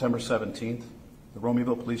on September 17th, the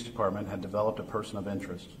Romeoville Police Department had developed a person of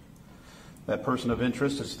interest. That person of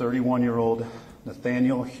interest is 31-year-old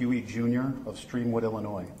Nathaniel Huey Jr. of Streamwood,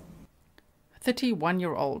 Illinois.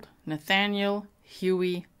 31-year-old Nathaniel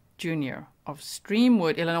Huey Jr. of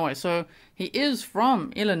Streamwood, Illinois. So he is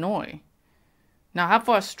from Illinois. Now, how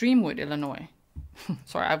far is Streamwood, Illinois?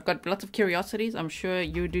 Sorry, I've got lots of curiosities. I'm sure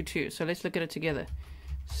you do too. So let's look at it together.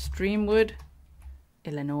 Streamwood,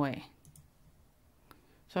 Illinois.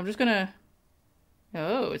 So I'm just going to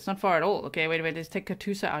Oh, it's not far at all. Okay, wait, let's take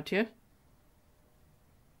Catoosa out here.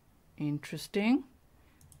 Interesting.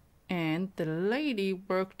 And the lady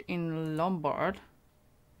worked in Lombard.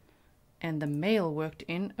 And the male worked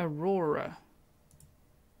in Aurora.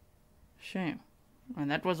 Shame. And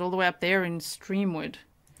that was all the way up there in Streamwood,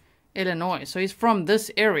 Illinois. So he's from this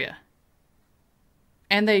area.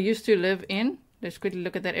 And they used to live in, let's quickly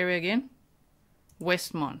look at that area again.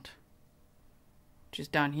 Westmont. Which is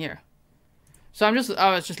down here. So I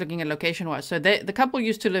was just looking at location-wise. So the couple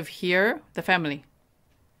used to live here, the family.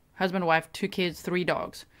 Husband, wife, 2 kids, 3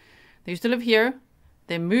 dogs. They used to live here.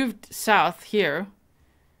 They moved south here.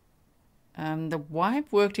 The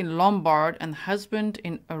wife worked in Lombard and the husband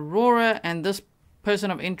in Aurora. And this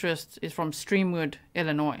person of interest is from Streamwood,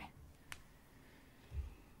 Illinois.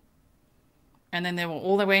 And then they were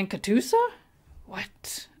all the way in Catoosa?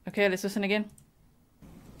 What? Okay, let's listen again.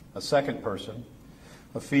 A second person,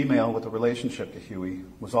 a female with a relationship to Huey,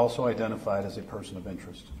 was also identified as a person of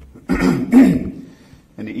interest.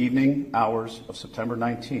 In the evening hours of September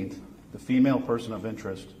 19th, the female person of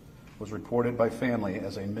interest was reported by family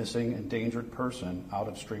as a missing endangered person out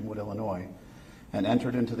of Streamwood, Illinois, and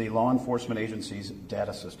entered into the law enforcement agency's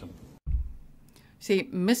data system. See,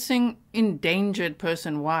 missing endangered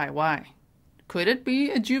person, why? Could it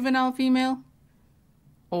be a juvenile female?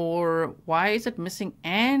 Or why is it missing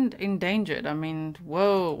and endangered? I mean,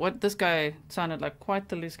 whoa, this guy sounded like quite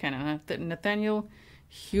the loose cannon. Huh? Nathaniel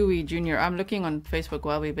Huey Jr. I'm looking on Facebook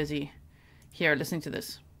while we're busy here listening to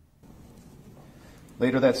this.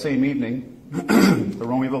 Later that same evening, the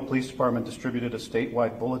Romeoville Police Department distributed a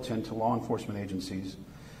statewide bulletin to law enforcement agencies,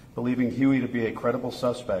 believing Huey to be a credible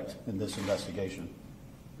suspect in this investigation.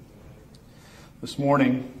 This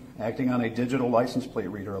morning, acting on a digital license plate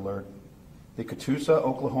reader alert, the Catoosa,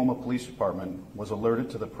 Oklahoma Police Department was alerted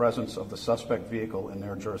to the presence of the suspect vehicle in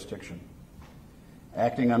their jurisdiction.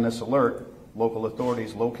 Acting on this alert, local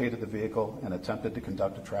authorities located the vehicle and attempted to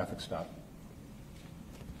conduct a traffic stop.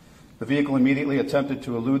 The vehicle immediately attempted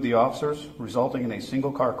to elude the officers, resulting in a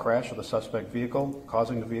single-car crash of the suspect vehicle,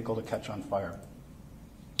 causing the vehicle to catch on fire.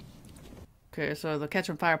 Okay, so the catch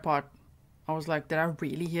on fire part, I was like, did I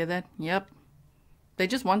really hear that? Yep. They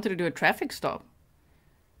just wanted to do a traffic stop.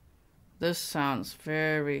 This sounds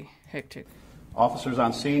very hectic. Officers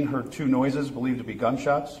on scene heard 2 noises believed to be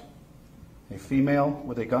gunshots. A female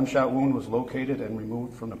with a gunshot wound was located and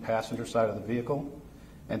removed from the passenger side of the vehicle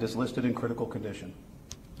and is listed in critical condition.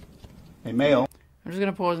 A male... I'm just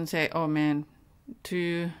going to pause and say, oh man,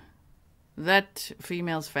 to that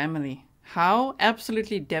female's family, how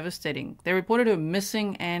absolutely devastating. They reported her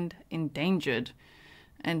missing and endangered.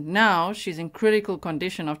 And now she's in critical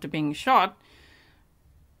condition after being shot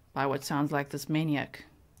by what sounds like this maniac.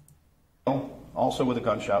 Also with a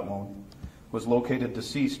gunshot wound, was located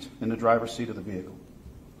deceased in the driver's seat of the vehicle.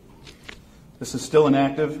 This is still an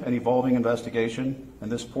active and evolving investigation,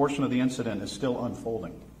 and this portion of the incident is still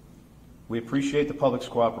unfolding. We appreciate the public's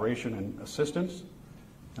cooperation and assistance,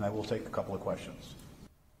 and I will take a couple of questions.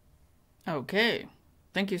 Okay.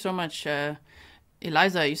 Thank you so much,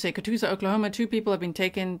 Eliza. You say, Catoosa, Oklahoma, 2 people have been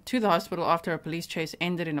taken to the hospital after a police chase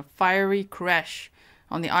ended in a fiery crash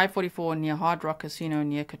on the I-44 near Hard Rock Casino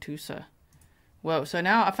near Catoosa. Whoa, so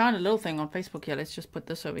now I found a little thing on Facebook here. Let's just put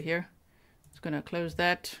this over here. Just going to close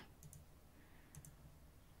that.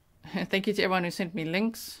 Thank you to everyone who sent me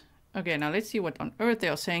links. Okay, now let's see what on earth they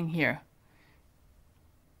are saying here.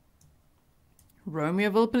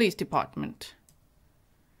 Romeoville Police Department.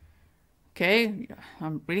 Okay,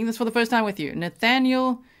 I'm reading this for the first time with you.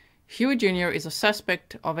 Nathaniel Huey Jr. is a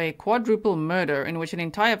suspect of a quadruple murder in which an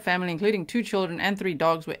entire family, including 2 children and 3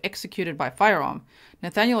 dogs, were executed by firearm.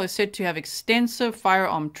 Nathaniel is said to have extensive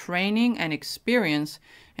firearm training and experience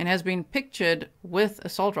and has been pictured with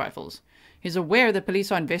assault rifles. He's aware that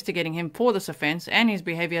police are investigating him for this offense, and his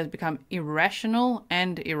behavior has become irrational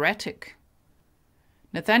and erratic.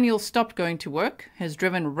 Nathaniel stopped going to work, has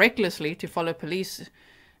driven recklessly to follow police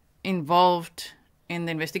involved in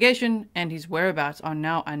the investigation, and his whereabouts are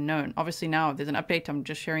now unknown. Obviously now there's an update. I'm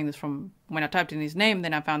just sharing this from when I typed in his name,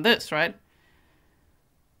 then I found this, right?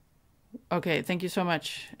 Okay, thank you so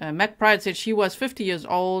much. Mac Pride said she was 50 years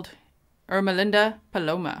old. Ermelinda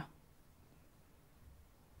Paloma.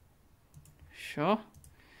 Sure.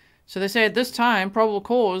 So they say at this time, probable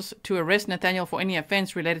cause to arrest Nathaniel for any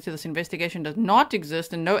offense related to this investigation does not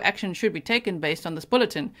exist, and no action should be taken based on this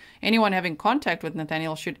bulletin. Anyone having contact with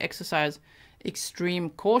Nathaniel should exercise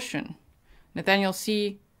extreme caution. Nathaniel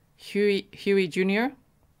C. Huey Jr.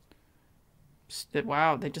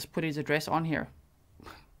 Wow, they just put his address on here.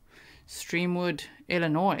 Streamwood,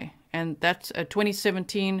 Illinois. And that's a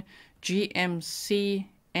 2017 GMC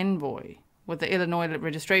Envoy. with the Illinois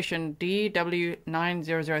registration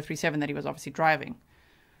DW90037 that he was obviously driving.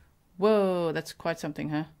 Whoa, that's quite something,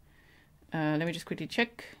 huh? Let me just quickly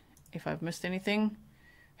check if I've missed anything.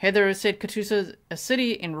 Heather said Catoosa, a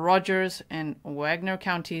city in Rogers and Wagner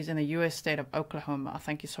counties in the U.S. state of Oklahoma.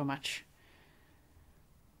 Thank you so much.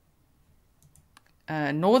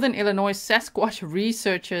 Northern Illinois Sasquatch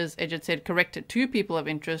researchers, Edgett said, corrected 2 people of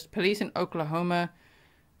interest. Police in Oklahoma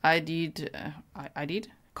ID'd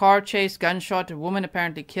car chase, gunshot, a woman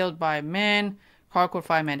apparently killed by a man. Car caught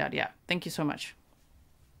fire, man died. Yeah, thank you so much.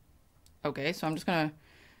 Okay, so I'm just gonna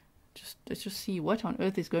let's just see what on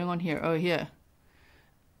earth is going on here. Oh, here.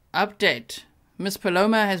 Update. Miss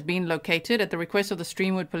Paloma has been located. At the request of the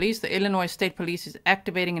Streamwood Police, the Illinois State Police is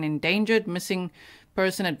activating an endangered missing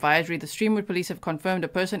person advisory. The Streamwood Police have confirmed a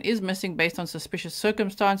person is missing based on suspicious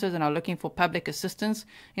circumstances and are looking for public assistance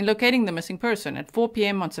in locating the missing person. At 4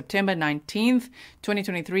 p.m. on September 19th,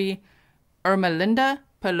 2023, Ermelinda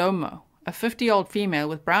Palomo, a 50-year-old female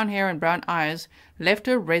with brown hair and brown eyes, left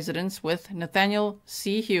her residence with Nathaniel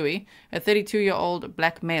C. Huey, a 32-year-old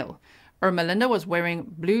black male. Ermelinda was wearing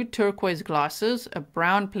blue turquoise glasses, a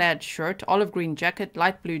brown plaid shirt, olive green jacket,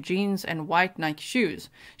 light blue jeans, and white Nike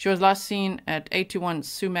shoes. She was last seen at 821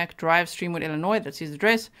 Sumac Drive, Streamwood, Illinois. That's his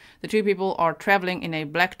address. The 2 people are traveling in a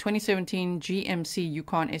black 2017 GMC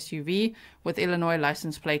Yukon SUV with Illinois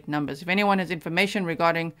license plate numbers. If anyone has information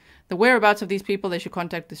regarding the whereabouts of these people, they should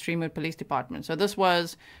contact the Streamwood Police Department. So this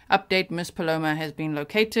was update. Miss Paloma has been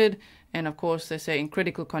located, and of course they say in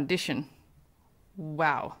critical condition.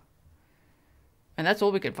 Wow. And that's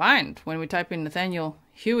all we could find when we type in Nathaniel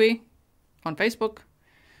Huey on Facebook.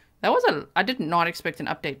 I did not expect an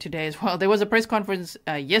update today as well. There was a press conference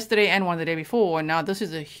yesterday and one the day before, and now this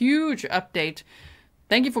is a huge update.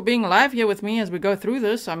 Thank you for being live here with me as we go through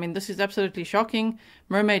this. I mean, this is absolutely shocking.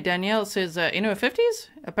 Mermaid Danielle says, in her 50s?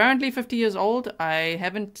 Apparently 50 years old. I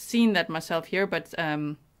haven't seen that myself here, but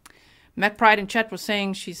Mac Pride in chat was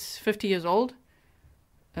saying she's 50 years old.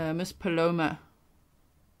 Miss Paloma.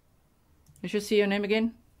 Let's just see your name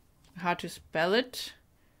again. How to spell it.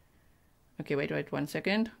 Okay, wait 1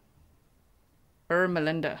 second.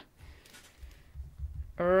 Ermelinda.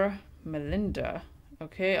 Ermelinda.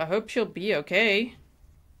 Okay, I hope she'll be okay.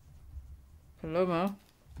 Palomo.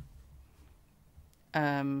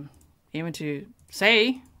 Even to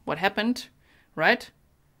say what happened, right?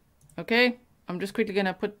 Okay, I'm just quickly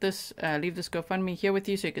gonna put this, leave this GoFundMe here with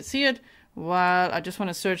you so you can see it. While I just want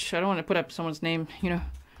to search, I don't want to put up someone's name, you know.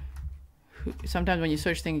 Sometimes when you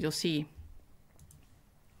search things, you'll see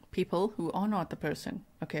people who are not the person.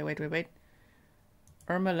 Okay, wait.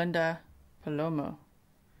 Ermelinda Palomo.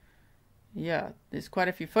 Yeah, there's quite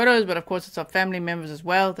a few photos, but of course it's of family members as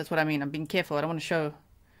well. That's what I mean. I'm being careful. I don't want to show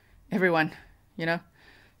everyone, you know.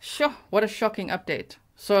 Sure, what a shocking update.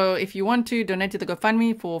 So if you want to donate to the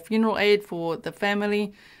GoFundMe for funeral aid for the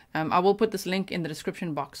family, I will put this link in the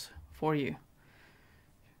description box for you.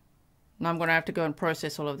 Now I'm going to have to go and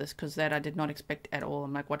process all of this because that I did not expect at all.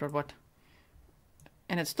 I'm like, what?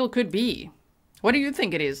 And it still could be. What do you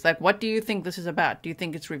think it is? Like, what do you think this is about? Do you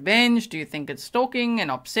think it's revenge? Do you think it's stalking,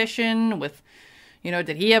 an obsession with, you know,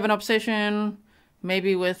 did he have an obsession?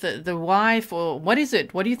 Maybe with the wife, or what is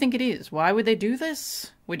it? What do you think it is? Why would they do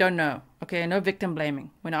this? We don't know. Okay, no victim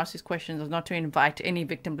blaming. When I ask these questions, it's not to invite any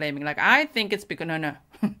victim blaming. Like, I think it's because, no.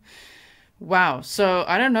 Wow, so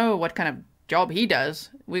I don't know what kind of job he does.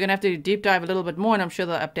 We're going to have to deep dive a little bit more, and I'm sure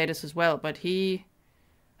they'll update us as well. But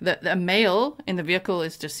the male in the vehicle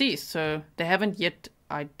is deceased, so they haven't yet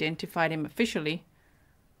identified him officially.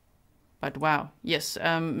 But wow, yes.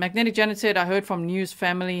 Magnetic Janet said, I heard from News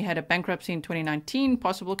family had a bankruptcy in 2019,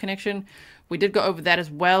 possible connection. We did go over that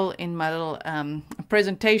as well in my little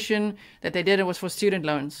presentation that they did. It was for student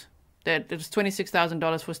loans. That it was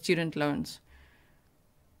 $26,000 for student loans.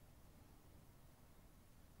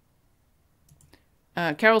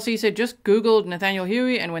 Carol C said, just Googled Nathaniel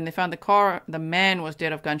Huey, and when they found the car, the man was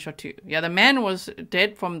dead of gunshot too. Yeah, the man was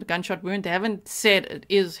dead from the gunshot wound. They haven't said it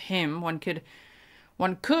is him. One could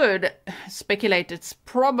speculate it's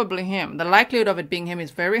probably him. The likelihood of it being him is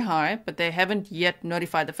very high, but they haven't yet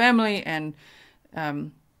notified the family and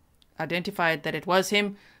identified that it was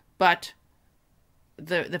him. But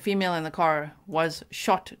the female in the car was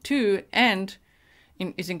shot too and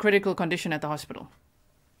is in critical condition at the hospital.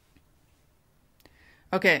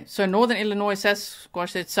 Okay, so Northern Illinois Sasquatch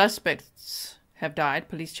said suspects have died.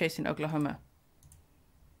 Police chase in Oklahoma.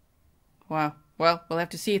 Wow. Well, we'll have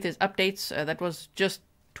to see if there's updates. That was just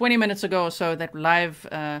 20 minutes ago or so, that live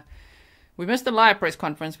We missed the live press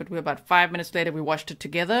conference, but we're about 5 minutes later. We watched it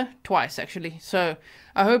together, twice actually. So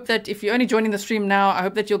I hope that if you're only joining the stream now, I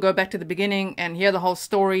hope that you'll go back to the beginning and hear the whole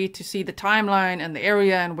story to see the timeline and the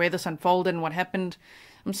area and where this unfolded and what happened.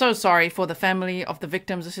 I'm so sorry for the family of the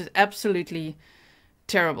victims. This is absolutely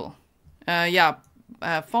terrible.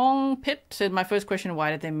 Fong Pit said, my first question, why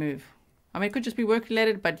did they move? I mean, it could just be work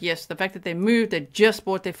related, but yes, the fact that they moved, they just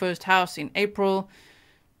bought their first house in April.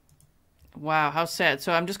 Wow, how sad.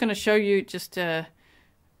 So I'm just going to show you just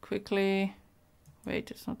quickly.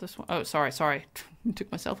 Wait, it's not this one. Oh, sorry. I took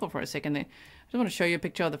myself off for a second there. I just want to show you a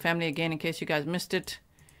picture of the family again in case you guys missed it.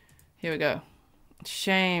 Here we go.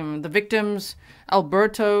 Shame. The victims,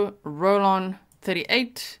 Alberto Rolon,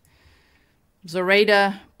 38.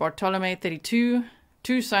 Zoraida Bartolomei, 32.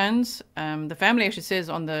 2 sons. The family actually says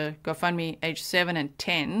on the GoFundMe age 7 and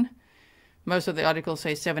 10. Most of the articles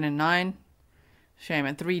say 7 and 9. Shame.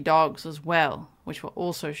 And 3 dogs as well, which were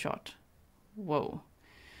also shot. Whoa.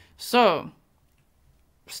 So,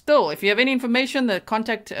 still, if you have any information, the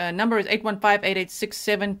contact number is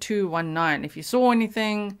 815-886-7219. If you saw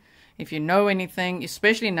anything, if you know anything,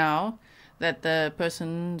 especially now that the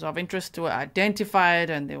persons of interest were identified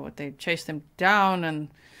and they chased them down and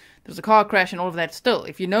there was a car crash and all of that, still,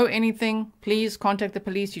 if you know anything, please contact the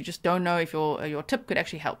police. You just don't know if your tip could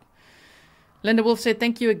actually help. Linda Wolf said,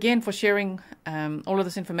 thank you again for sharing all of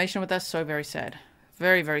this information with us. So very sad.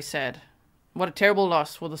 Very, very sad. What a terrible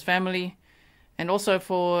loss for this family. And also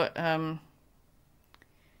for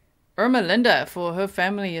Irma Linda, for her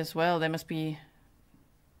family as well. They must be,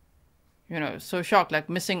 so shocked, like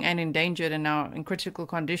missing and endangered and now in critical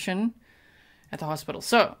condition at the hospital.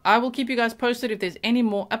 So I will keep you guys posted if there's any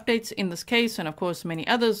more updates in this case, and of course many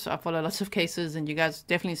others. I follow lots of cases, and you guys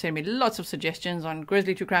definitely send me lots of suggestions on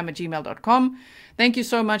grizzlytruecrime@gmail.com. Thank you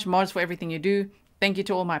so much, mods, for everything you do. Thank you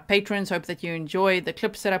to all my patrons. Hope that you enjoyed the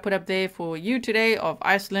clips that I put up there for you today of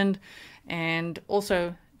Iceland. And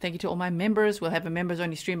also thank you to all my members. We'll have a members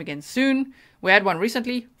only stream again soon. We had one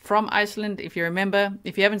recently from Iceland, if you remember.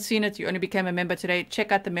 If you haven't seen it, you only became a member today,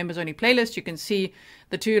 check out the members only playlist. You can see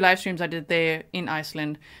the 2 live streams I did there in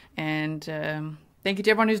Iceland. And thank you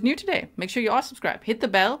to everyone who's new today. Make sure you are subscribed. Hit the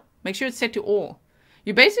bell. Make sure it's set to all.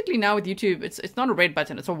 You basically now with YouTube, it's not a red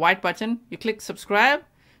button, it's a white button. You click subscribe,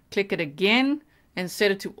 click it again, and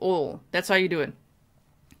set it to all. That's how you do it.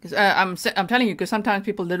 Because I'm telling you, because sometimes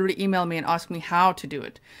people literally email me and ask me how to do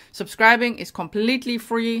it. Subscribing is completely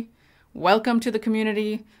free. Welcome to the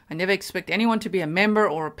community. I never expect anyone to be a member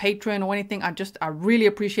or a patron or anything. I really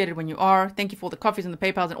appreciate it when you are. Thank you for the coffees and the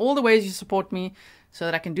PayPals and all the ways you support me so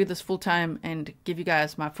that I can do this full time and give you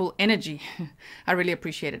guys my full energy. I really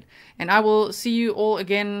appreciate it. And I will see you all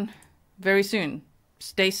again very soon.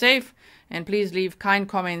 Stay safe, and please leave kind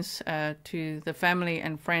comments to the family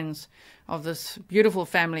and friends of this beautiful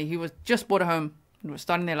family who was just bought a home and was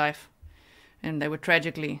starting their life, and they were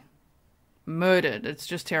tragically murdered. It's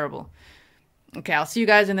just terrible. Okay, I'll see you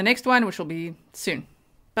guys in the next one, which will be soon.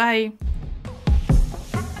 Bye.